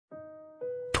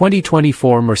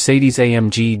2024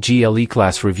 Mercedes-AMG GLE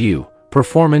Class Review,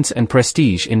 Performance and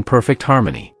Prestige in Perfect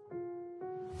Harmony.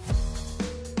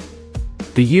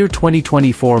 The year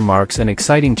 2024 marks an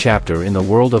exciting chapter in the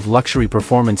world of luxury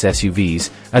performance SUVs,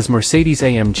 as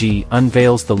Mercedes-AMG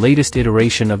unveils the latest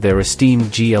iteration of their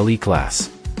esteemed GLE class.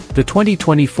 The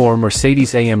 2024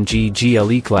 Mercedes-AMG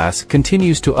GLE class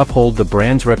continues to uphold the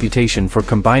brand's reputation for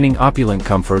combining opulent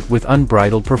comfort with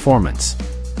unbridled performance.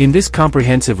 In this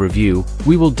comprehensive review,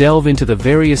 we will delve into the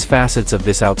various facets of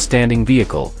this outstanding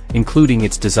vehicle, including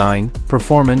its design,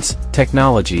 performance,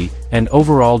 technology, and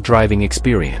overall driving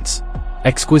experience.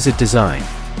 Exquisite design.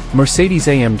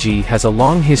 Mercedes-AMG has a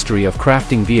long history of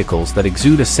crafting vehicles that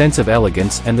exude a sense of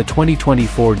elegance, and the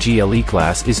 2024 GLE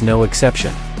class is no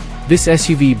exception. This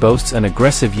SUV boasts an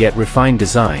aggressive yet refined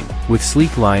design, with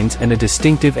sleek lines and a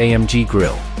distinctive AMG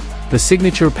grille. The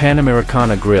signature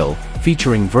Panamericana grille,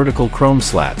 featuring vertical chrome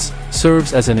slats,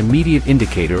 serves as an immediate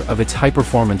indicator of its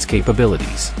high-performance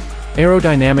capabilities.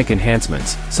 Aerodynamic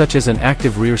enhancements, such as an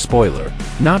active rear spoiler,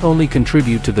 not only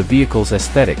contribute to the vehicle's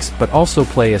aesthetics but also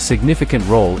play a significant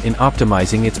role in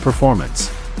optimizing its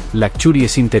performance.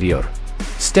 Luxurious interior.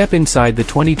 Step inside the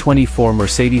 2024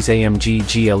 Mercedes-AMG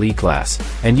GLE class,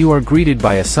 and you are greeted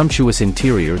by a sumptuous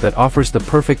interior that offers the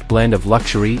perfect blend of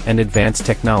luxury and advanced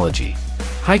technology.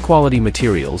 High-quality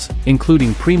materials,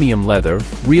 including premium leather,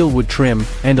 real wood trim,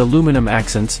 and aluminum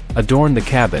accents, adorn the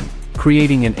cabin,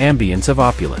 creating an ambience of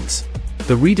opulence.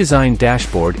 The redesigned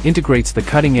dashboard integrates the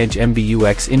cutting-edge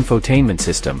MBUX infotainment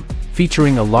system,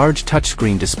 featuring a large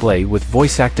touchscreen display with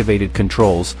voice-activated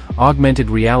controls,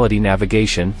 augmented reality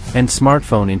navigation, and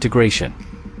smartphone integration.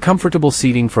 Comfortable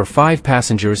seating for 5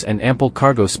 passengers and ample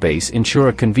cargo space ensure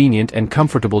a convenient and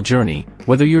comfortable journey,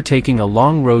 whether you're taking a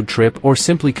long road trip or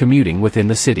simply commuting within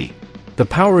the city. The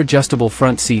power-adjustable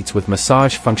front seats with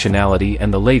massage functionality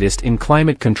and the latest in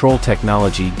climate control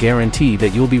technology guarantee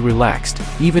that you'll be relaxed,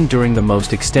 even during the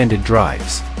most extended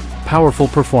drives. Powerful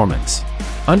performance.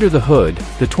 Under the hood,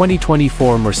 the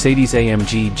 2024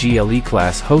 Mercedes-AMG GLE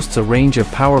class hosts a range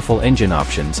of powerful engine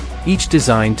options, each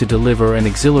designed to deliver an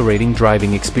exhilarating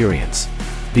driving experience.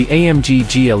 The AMG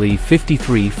GLE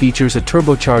 53 features a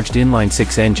turbocharged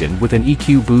inline-6 engine with an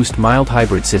EQ Boost mild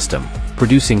hybrid system,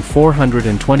 producing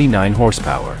 429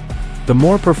 horsepower. The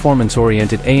more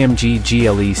performance-oriented AMG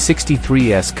GLE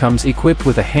 63S comes equipped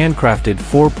with a handcrafted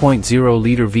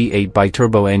 4.0-liter V8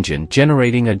 biturbo engine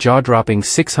generating a jaw-dropping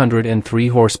 603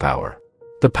 horsepower.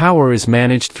 The power is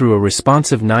managed through a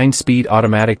responsive 9-speed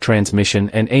automatic transmission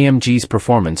and AMG's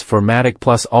Performance 4MATIC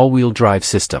Plus all-wheel drive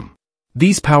system.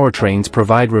 These powertrains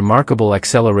provide remarkable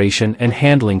acceleration and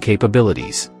handling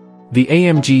capabilities. The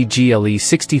AMG GLE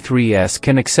 63S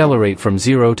can accelerate from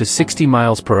 0 to 60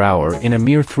 miles per hour in a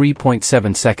mere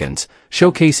 3.7 seconds,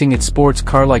 showcasing its sports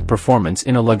car-like performance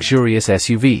in a luxurious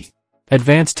SUV.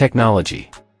 Advanced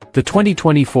technology. The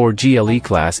 2024 GLE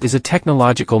class is a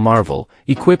technological marvel,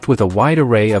 equipped with a wide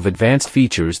array of advanced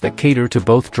features that cater to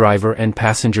both driver and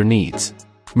passenger needs.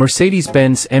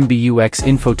 Mercedes-Benz MBUX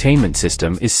infotainment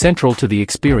system is central to the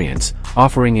experience,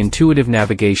 offering intuitive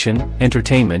navigation,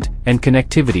 entertainment, and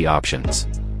connectivity options.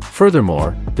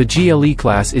 Furthermore, the GLE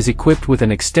class is equipped with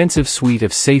an extensive suite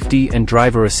of safety and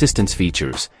driver assistance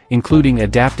features, including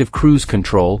adaptive cruise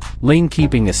control, lane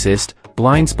keeping assist,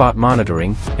 blind spot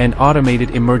monitoring, and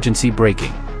automated emergency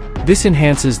braking. This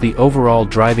enhances the overall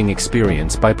driving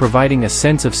experience by providing a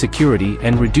sense of security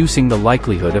and reducing the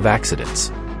likelihood of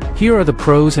accidents. Here are the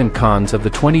pros and cons of the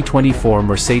 2024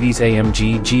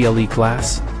 Mercedes-AMG GLE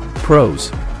class. Pros.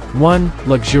 1.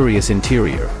 Luxurious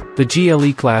interior. The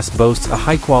GLE class boasts a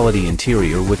high-quality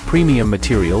interior with premium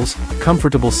materials,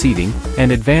 comfortable seating,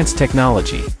 and advanced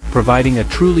technology, providing a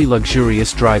truly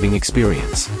luxurious driving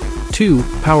experience. 2.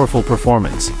 Powerful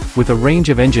performance. With a range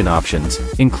of engine options,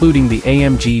 including the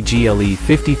AMG GLE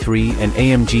 53 and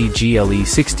AMG GLE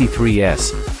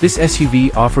 63S, this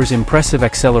SUV offers impressive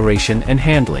acceleration and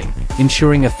handling,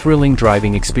 ensuring a thrilling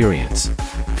driving experience.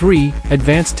 3.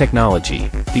 Advanced technology.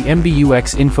 The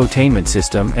MBUX infotainment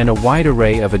system and a wide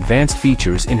array of advanced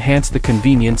features enhance the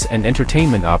convenience and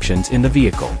entertainment options in the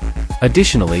vehicle.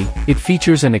 Additionally, it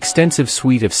features an extensive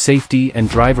suite of safety and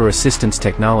driver assistance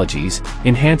technologies,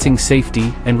 enhancing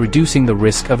safety and reducing the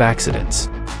risk of accidents.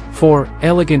 4.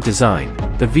 Elegant design.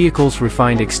 The vehicle's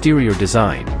refined exterior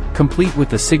design, complete with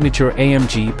the signature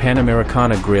AMG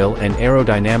Panamericana grille and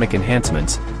aerodynamic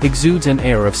enhancements, exudes an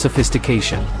air of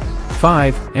sophistication.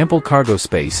 5. Ample cargo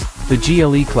space. The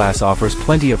GLE class offers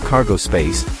plenty of cargo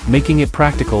space, making it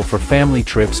practical for family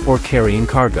trips or carrying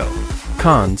cargo.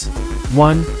 Cons.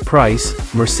 1.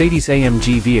 Price.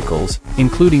 Mercedes-AMG vehicles,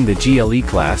 including the GLE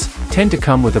class, tend to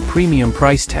come with a premium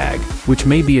price tag, which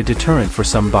may be a deterrent for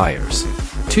some buyers.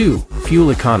 2.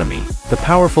 Fuel economy. The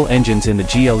powerful engines in the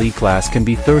GLE class can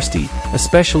be thirsty,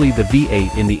 especially the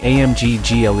V8 in the AMG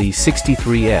GLE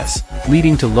 63S,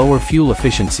 leading to lower fuel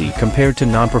efficiency compared to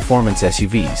non-performance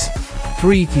SUVs.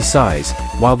 3. Size.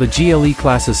 While the GLE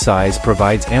class's size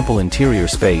provides ample interior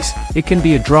space, it can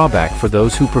be a drawback for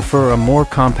those who prefer a more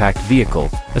compact vehicle,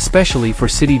 especially for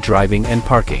city driving and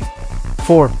parking.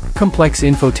 4. Complex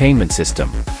infotainment system.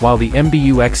 While the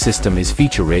MBUX system is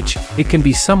feature-rich, it can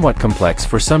be somewhat complex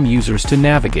for some users to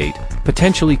navigate,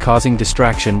 potentially causing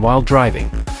distraction while driving.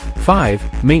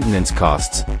 5. Maintenance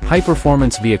costs.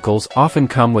 High-performance vehicles often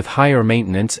come with higher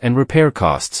maintenance and repair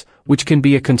costs, which can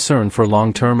be a concern for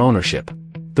long-term ownership.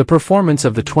 The performance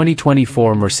of the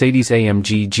 2024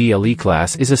 Mercedes-AMG GLE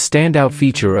class is a standout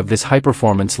feature of this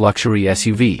high-performance luxury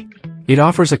SUV. It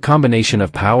offers a combination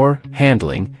of power,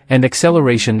 handling, and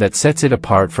acceleration that sets it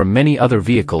apart from many other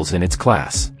vehicles in its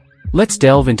class. Let's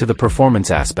delve into the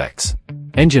performance aspects.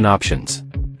 Engine options.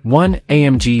 1.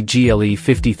 AMG GLE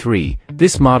 53.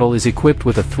 This model is equipped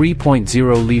with a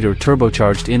 3.0-liter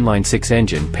turbocharged inline-six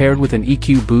engine paired with an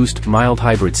EQ Boost mild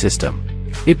hybrid system.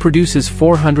 It produces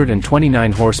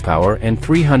 429 horsepower and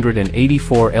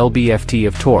 384 lb-ft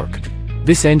of torque.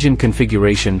 This engine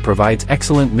configuration provides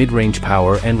excellent mid-range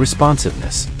power and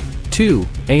responsiveness. 2.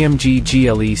 AMG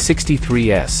GLE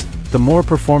 63S. The more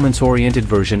performance-oriented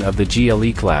version of the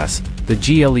GLE class, the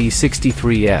GLE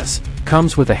 63S,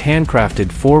 comes with a handcrafted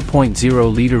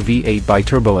 4.0-liter V8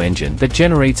 bi-turbo engine that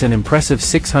generates an impressive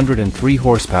 603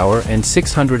 horsepower and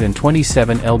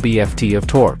 627 lb-ft of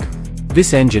torque.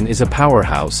 This engine is a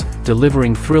powerhouse,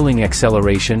 delivering thrilling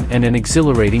acceleration and an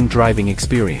exhilarating driving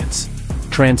experience.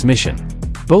 Transmission.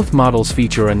 Both models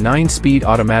feature a 9-speed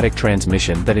automatic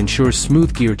transmission that ensures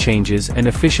smooth gear changes and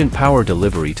efficient power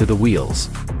delivery to the wheels.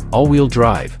 All-wheel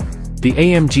drive. The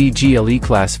AMG GLE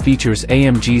class features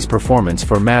AMG's Performance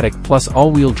 4MATIC Plus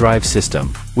all-wheel drive system,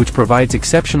 which provides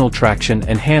exceptional traction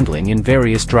and handling in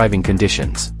various driving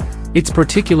conditions. It's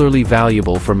particularly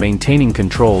valuable for maintaining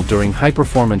control during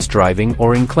high-performance driving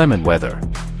or inclement weather.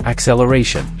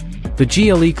 Acceleration. The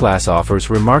GLE class offers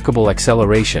remarkable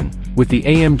acceleration, with the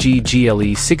AMG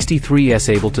GLE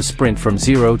 63S able to sprint from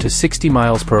 0 to 60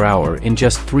 miles per hour in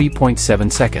just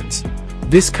 3.7 seconds.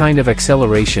 This kind of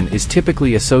acceleration is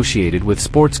typically associated with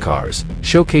sports cars,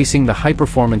 showcasing the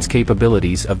high-performance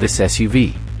capabilities of this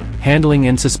SUV. Handling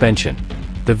and suspension.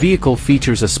 The vehicle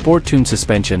features a sport-tuned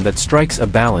suspension that strikes a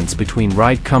balance between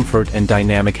ride comfort and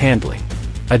dynamic handling.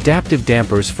 Adaptive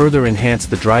dampers further enhance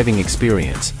the driving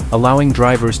experience, allowing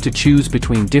drivers to choose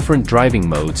between different driving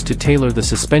modes to tailor the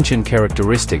suspension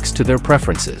characteristics to their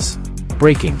preferences.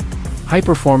 Braking.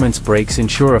 High-performance brakes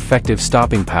ensure effective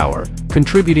stopping power,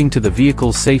 contributing to the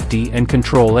vehicle's safety and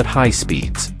control at high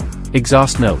speeds.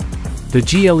 Exhaust note. The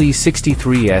GLE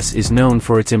 63S is known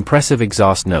for its impressive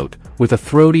exhaust note, with a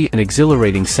throaty and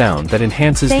exhilarating sound that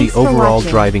enhances the overall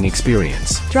driving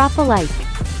experience. Drop a like,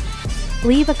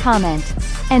 leave a comment,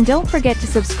 and don't forget to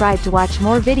subscribe to watch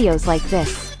more videos like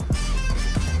this.